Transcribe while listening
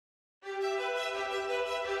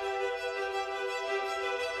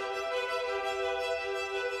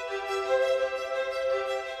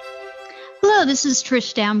Hello, this is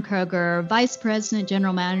Trish Damkroger, Vice President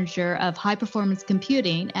General Manager of High Performance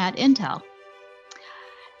Computing at Intel.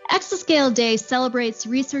 Exascale Day celebrates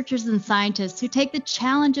researchers and scientists who take the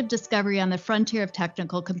challenge of discovery on the frontier of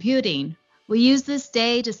technical computing. We use this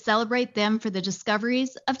day to celebrate them for the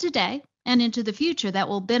discoveries of today and into the future that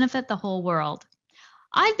will benefit the whole world.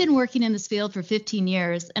 I've been working in this field for 15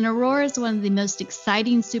 years, and Aurora is one of the most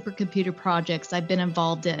exciting supercomputer projects I've been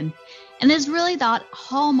involved in, and is really the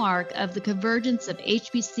hallmark of the convergence of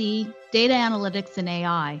HPC, data analytics, and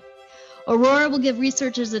AI. Aurora will give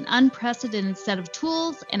researchers an unprecedented set of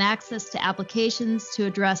tools and access to applications to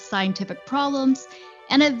address scientific problems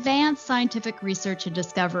and advance scientific research and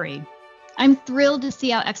discovery. I'm thrilled to see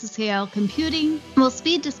how exascale computing will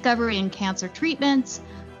speed discovery in cancer treatments,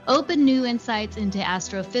 open new insights into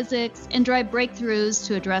astrophysics, and drive breakthroughs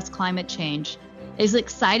to address climate change. It's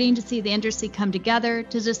exciting to see the industry come together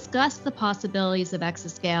to discuss the possibilities of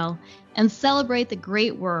exascale and celebrate the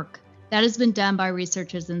great work that has been done by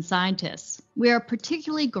researchers and scientists. We are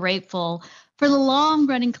particularly grateful for the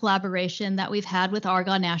long-running collaboration that we've had with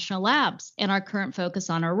Argonne National Labs and our current focus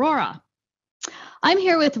on Aurora. I'm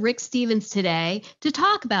here with Rick Stevens today to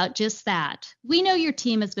talk about just that. We know your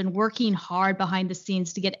team has been working hard behind the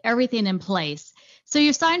scenes to get everything in place, so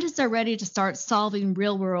your scientists are ready to start solving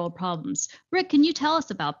real-world problems. Rick, can you tell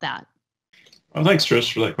us about that? Well, thanks,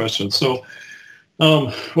 Trish, for that question. So,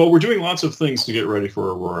 we're doing lots of things to get ready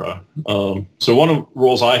for Aurora. So one of the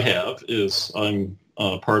roles I have is I'm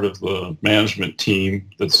part of the management team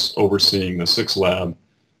that's overseeing the 6-lab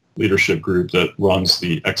leadership group that runs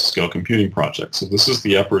the Exascale computing project. So this is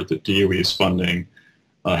the effort that DOE is funding,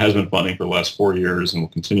 has been funding for the last 4 years and will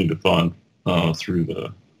continue to fund through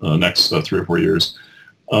the next 3 or 4 years.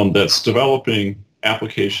 That's developing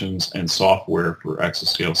applications and software for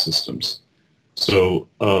exascale systems. So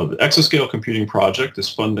the Exascale computing project is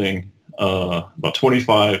funding about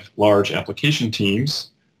 25 large application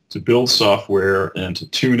teams to build software and to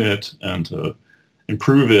tune it and to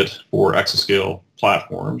improve it for exascale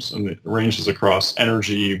platforms, and it ranges across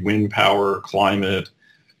energy, wind power, climate,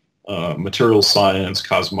 material science,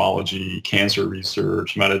 cosmology, cancer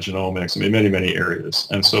research, metagenomics, many areas.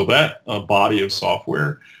 And so that body of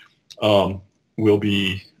software will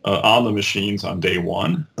be on the machines on day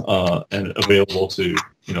one and available to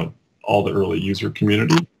all the early user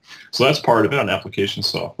community. So that's part of it on application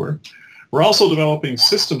software. We're also developing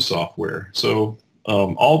system software. So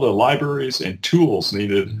all the libraries and tools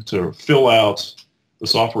needed to fill out the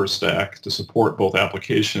software stack to support both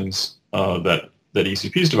applications that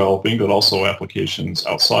ECP is developing, but also applications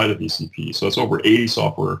outside of ECP. So it's over 80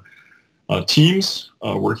 software teams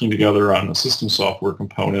working together on the system software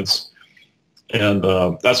components. And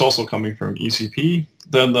that's also coming from ECP.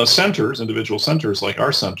 Then the centers, individual centers like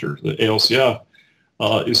our center, the ALCF,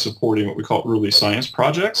 is supporting what we call early science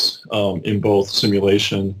projects in both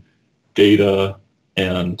simulation, data,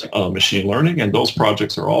 and machine learning. And those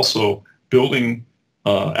projects are also building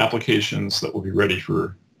applications that will be ready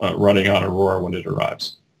for running on Aurora when it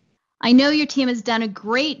arrives. I know your team has done a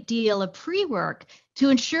great deal of pre-work to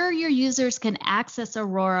ensure your users can access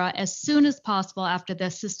Aurora as soon as possible after the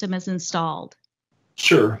system is installed.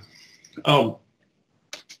 Sure.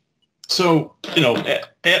 So,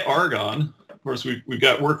 at Argonne, of course, we've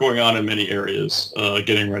got work going on in many areas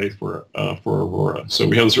getting ready for Aurora. So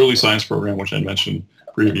we have this early science program, which I mentioned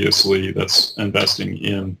previously, that's investing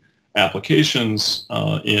in applications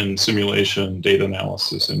in simulation, data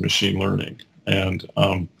analysis, and machine learning. And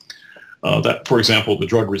that, for example, the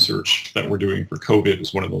drug research that we're doing for COVID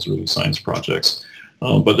is one of those early science projects.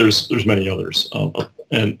 But there's many others.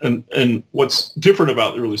 And what's different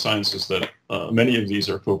about the early science is that many of these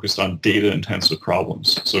are focused on data-intensive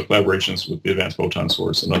problems. So collaborations with the Advanced Photon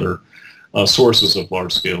Source and other sources of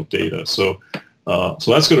large-scale data. So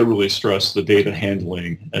that's going to really stress the data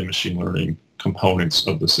handling and machine learning components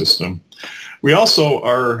of the system. We also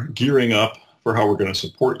are gearing up for how we're going to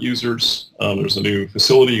support users. There's a new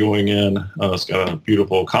facility going in. It's got a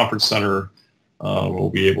beautiful conference center.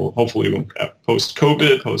 We'll be able, hopefully,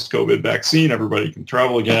 post-COVID vaccine, everybody can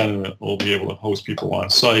travel again, and we'll be able to host people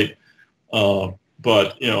on site.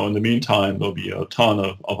 But in the meantime, there'll be a ton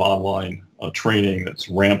of online training that's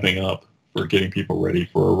ramping up for getting people ready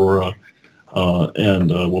for Aurora,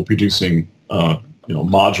 and we're producing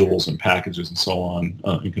modules and packages and so on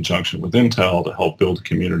in conjunction with Intel to help build a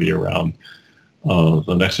community around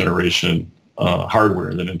the next generation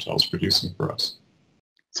hardware that Intel is producing for us.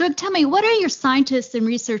 So tell me, what are your scientists and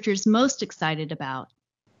researchers most excited about?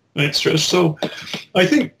 Thanks, Trish. So I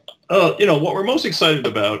think, what we're most excited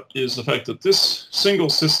about is the fact that this single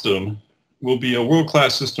system will be a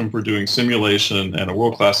world-class system for doing simulation and a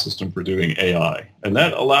world-class system for doing AI. And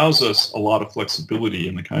that allows us a lot of flexibility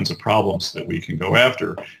in the kinds of problems that we can go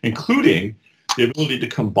after, including the ability to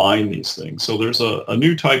combine these things. So there's a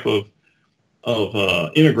new type of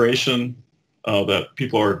integration that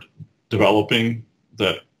people are developing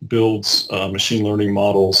that builds machine learning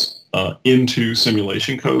models into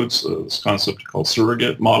simulation codes, this concept called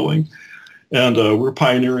surrogate modeling. And we're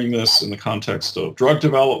pioneering this in the context of drug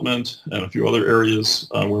development and a few other areas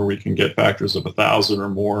where we can get factors of 1,000 or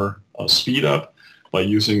more speed up by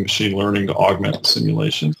using machine learning to augment the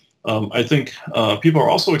simulation. I think people are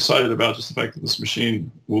also excited about just the fact that this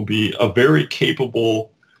machine will be a very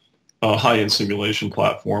capable high-end simulation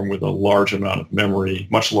platform with a large amount of memory,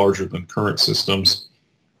 much larger than current systems.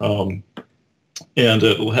 And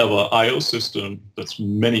it will have an I/O system that's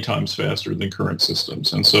many times faster than current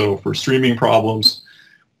systems. And so for streaming problems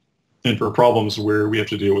and for problems where we have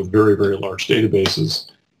to deal with very, very large databases,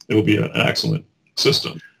 it will be an excellent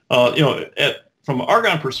system. From an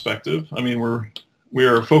Argonne perspective, I mean, we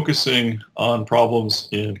are focusing on problems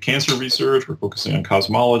in cancer research. We're focusing on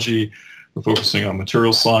cosmology. We're focusing on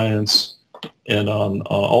material science and on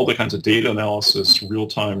all the kinds of data analysis,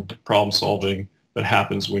 real-time problem solving that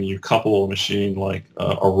happens when you couple a machine like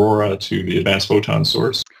Aurora to the advanced photon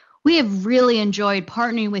source. We have really enjoyed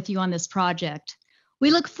partnering with you on this project.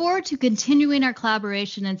 We look forward to continuing our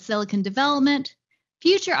collaboration in silicon development,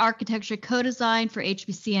 future architecture co-design for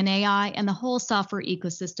HPC and AI, and the whole software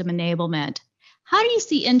ecosystem enablement. How do you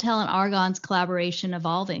see Intel and Argonne's collaboration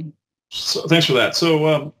evolving? So, thanks for that.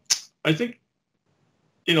 So I think,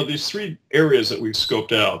 these three areas that we've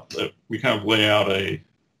scoped out, that we kind of lay out a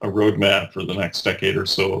roadmap for the next decade or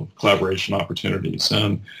so of collaboration opportunities.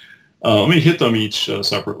 And let me hit them each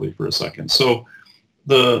separately for a second. So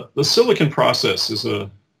the silicon process is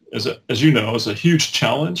as you know, is a huge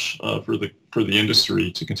challenge for the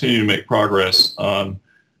industry to continue to make progress on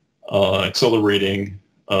accelerating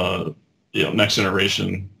next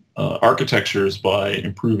generation architectures by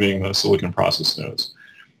improving the silicon process nodes.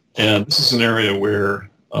 And this is an area where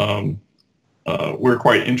we're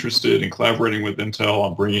quite interested in collaborating with Intel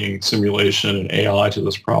on bringing simulation and AI to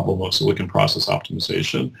this problem of silicon process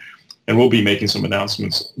optimization. And we'll be making some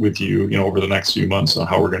announcements with you, over the next few months on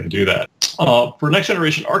how we're going to do that. For next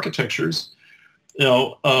generation architectures,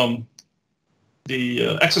 the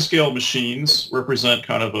exascale machines represent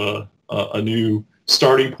kind of a new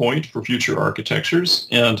starting point for future architectures.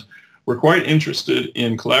 And we're quite interested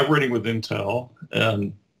in collaborating with Intel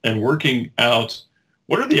and working out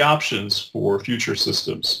what are the options for future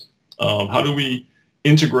systems. How do we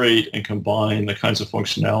integrate and combine the kinds of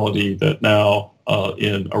functionality that now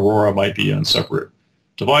in Aurora might be on separate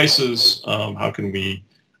devices? How can we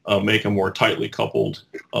make a more tightly coupled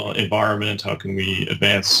environment? How can we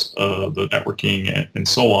advance the networking and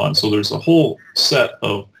so on? So there's a whole set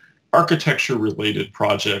of architecture-related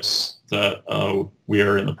projects that we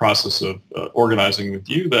are in the process of organizing with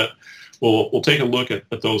you that we'll take a look at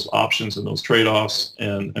those options and those trade-offs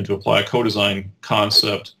and to apply a co-design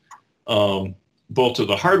concept both to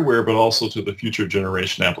the hardware but also to the future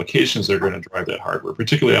generation applications that are going to drive that hardware,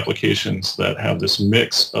 particularly applications that have this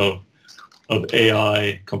mix of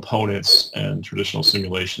AI components and traditional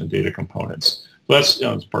simulation and data components. So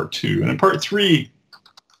that's part two. And in part three,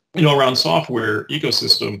 around software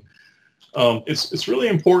ecosystem, it's really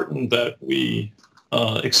important that we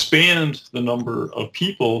expand the number of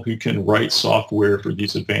people who can write software for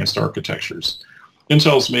these advanced architectures.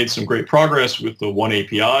 Intel's made some great progress with the One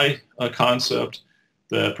API concept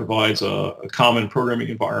that provides a common programming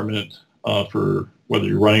environment for whether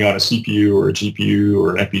you're running on a CPU or a GPU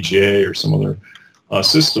or an FPGA or some other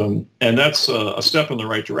system. And that's a step in the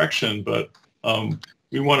right direction, but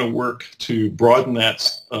we want to work to broaden that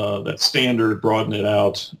standard, broaden it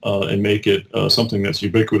out, and make it something that's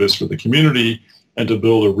ubiquitous for the community, and to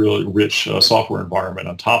build a really rich software environment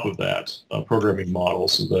on top of that programming model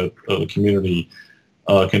so that the community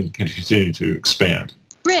can continue to expand.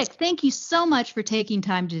 Rick, thank you so much for taking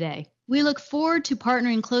time today. We look forward to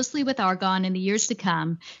partnering closely with Argonne in the years to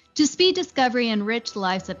come to speed discovery and enrich the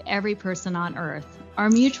lives of every person on Earth. Our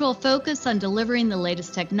mutual focus on delivering the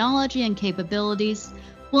latest technology and capabilities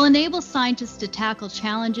will enable scientists to tackle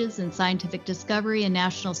challenges in scientific discovery and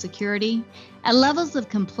national security at levels of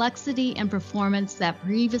complexity and performance that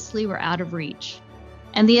previously were out of reach.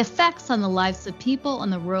 And the effects on the lives of people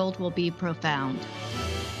and the world will be profound.